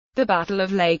The Battle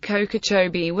of Lake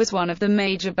Okeechobee was one of the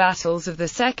major battles of the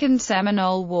Second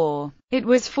Seminole War. It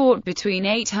was fought between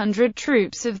 800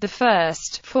 troops of the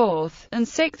 1st, 4th, and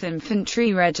 6th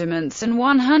Infantry Regiments and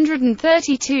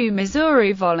 132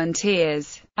 Missouri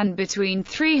Volunteers, and between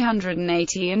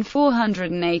 380 and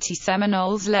 480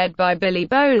 Seminoles led by Billy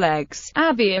Bowlegs,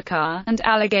 Ebyabe, and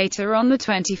Alligator on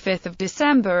 25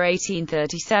 December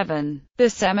 1837. The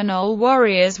Seminole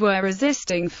warriors were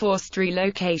resisting forced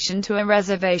relocation to a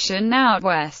reservation out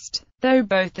west, though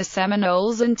both the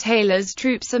Seminoles and Taylor's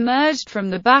troops emerged from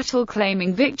the battle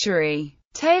claiming victory.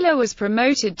 Taylor was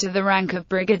promoted to the rank of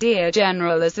brigadier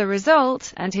general as a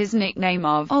result, and his nickname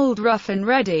of Old Rough and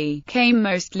Ready came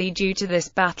mostly due to this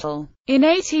battle. In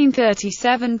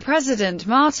 1837, President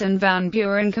Martin Van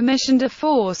Buren commissioned a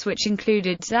force which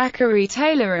included Zachary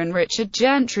Taylor and Richard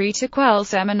Gentry to quell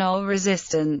Seminole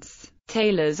resistance.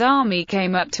 Taylor's army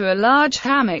came up to a large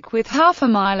hammock with half a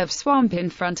mile of swamp in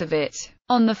front of it.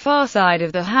 On the far side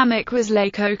of the hammock was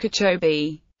Lake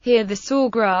Okeechobee. Here the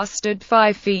sawgrass stood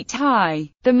 5 feet high.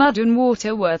 The mud and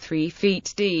water were 3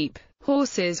 feet deep.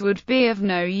 Horses would be of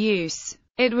no use.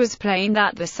 It was plain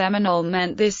that the Seminole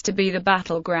meant this to be the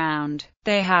battleground.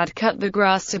 They had cut the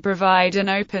grass to provide an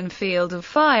open field of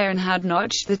fire and had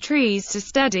notched the trees to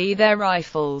steady their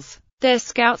rifles. Their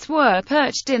scouts were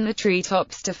perched in the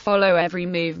treetops to follow every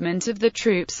movement of the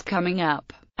troops coming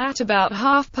up. At about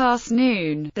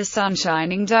noon, the sun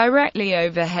shining directly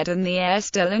overhead and the air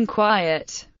still and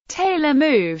quiet, Taylor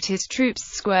moved his troops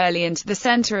squarely into the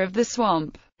center of the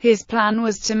swamp. His plan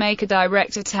was to make a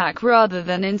direct attack rather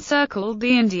than encircle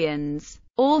the Indians.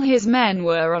 All his men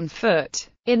were on foot.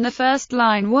 In the first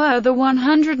line were the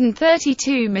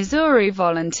 132 Missouri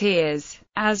Volunteers.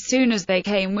 As soon as they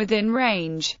came within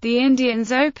range, the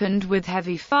Indians opened with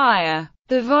heavy fire.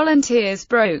 The Volunteers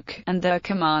broke, and their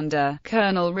commander,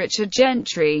 Colonel Richard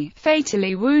Gentry,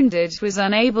 fatally wounded, was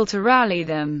unable to rally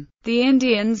them. The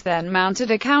Indians then mounted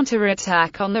a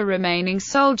counterattack on the remaining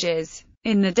soldiers.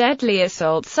 In the deadly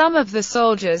assault, some of the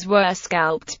soldiers were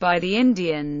scalped by the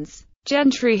Indians.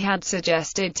 Gentry had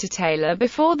suggested to Taylor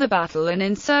before the battle an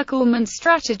encirclement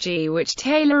strategy which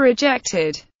Taylor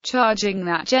rejected, charging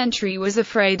that Gentry was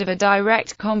afraid of a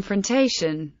direct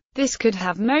confrontation. This could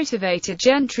have motivated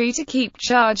Gentry to keep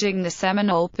charging the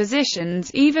Seminole positions,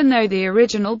 even though the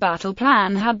original battle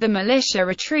plan had the militia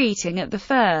retreating at the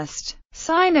first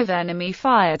sign of enemy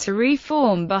fire to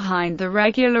reform behind the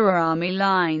regular army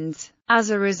lines. As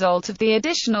a result of the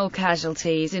additional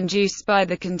casualties induced by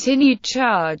the continued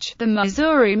charge, the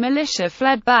Missouri militia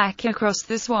fled back across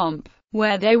the swamp,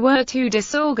 where they were too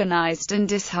disorganized and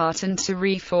disheartened to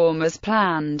reform as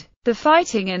planned. The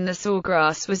fighting in the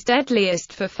sawgrass was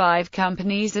deadliest for 5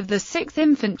 companies of the 6th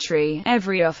Infantry,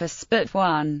 every officer but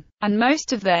one, and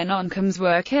most of their noncoms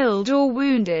were killed or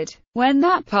wounded. When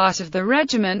that part of the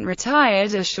regiment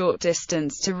retired a short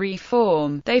distance to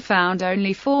reform, they found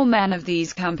only 4 men of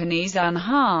these companies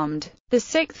unharmed. The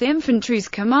 6th Infantry's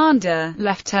commander,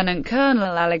 Lieutenant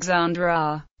Colonel Alexander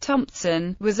R.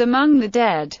 Thompson, was among the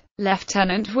dead.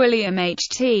 Lieutenant William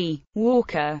H.T.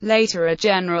 Walker, later a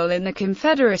general in the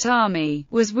Confederate Army,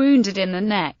 was wounded in the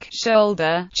neck,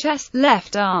 shoulder, chest,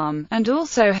 left arm, and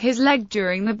also his leg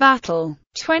during the battle.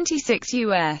 26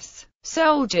 U.S.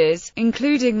 soldiers,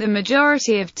 including the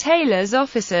majority of Taylor's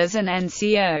officers and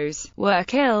NCOs, were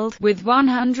killed, with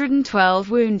 112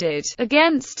 wounded,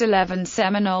 against 11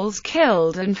 Seminoles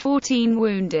killed and 14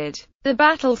 wounded. The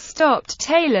battle stopped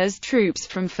Taylor's troops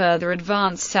from further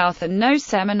advance south and no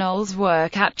Seminoles were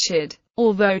captured,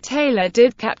 although Taylor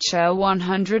did capture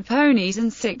 100 ponies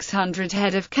and 600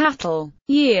 head of cattle.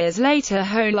 Years later,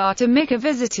 Holatamica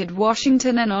visited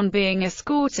Washington, and on being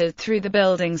escorted through the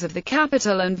buildings of the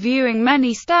Capitol and viewing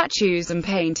many statues and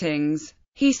paintings,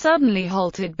 he suddenly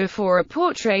halted before a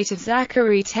portrait of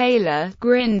Zachary Taylor,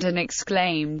 grinned and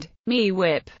exclaimed, "Me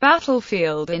whip,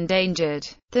 battlefield endangered."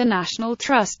 The National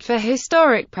Trust for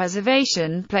Historic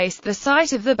Preservation placed the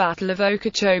site of the Battle of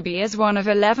Okeechobee as one of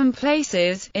 11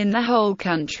 places in the whole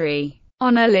country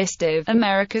on a list of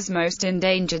America's Most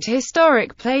Endangered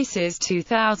Historic Places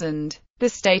 2000. The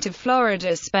state of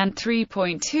Florida spent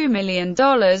 $3.2 million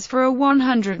for a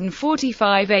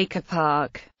 145-acre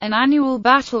park. An annual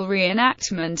battle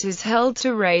reenactment is held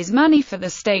to raise money for the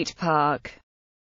state park.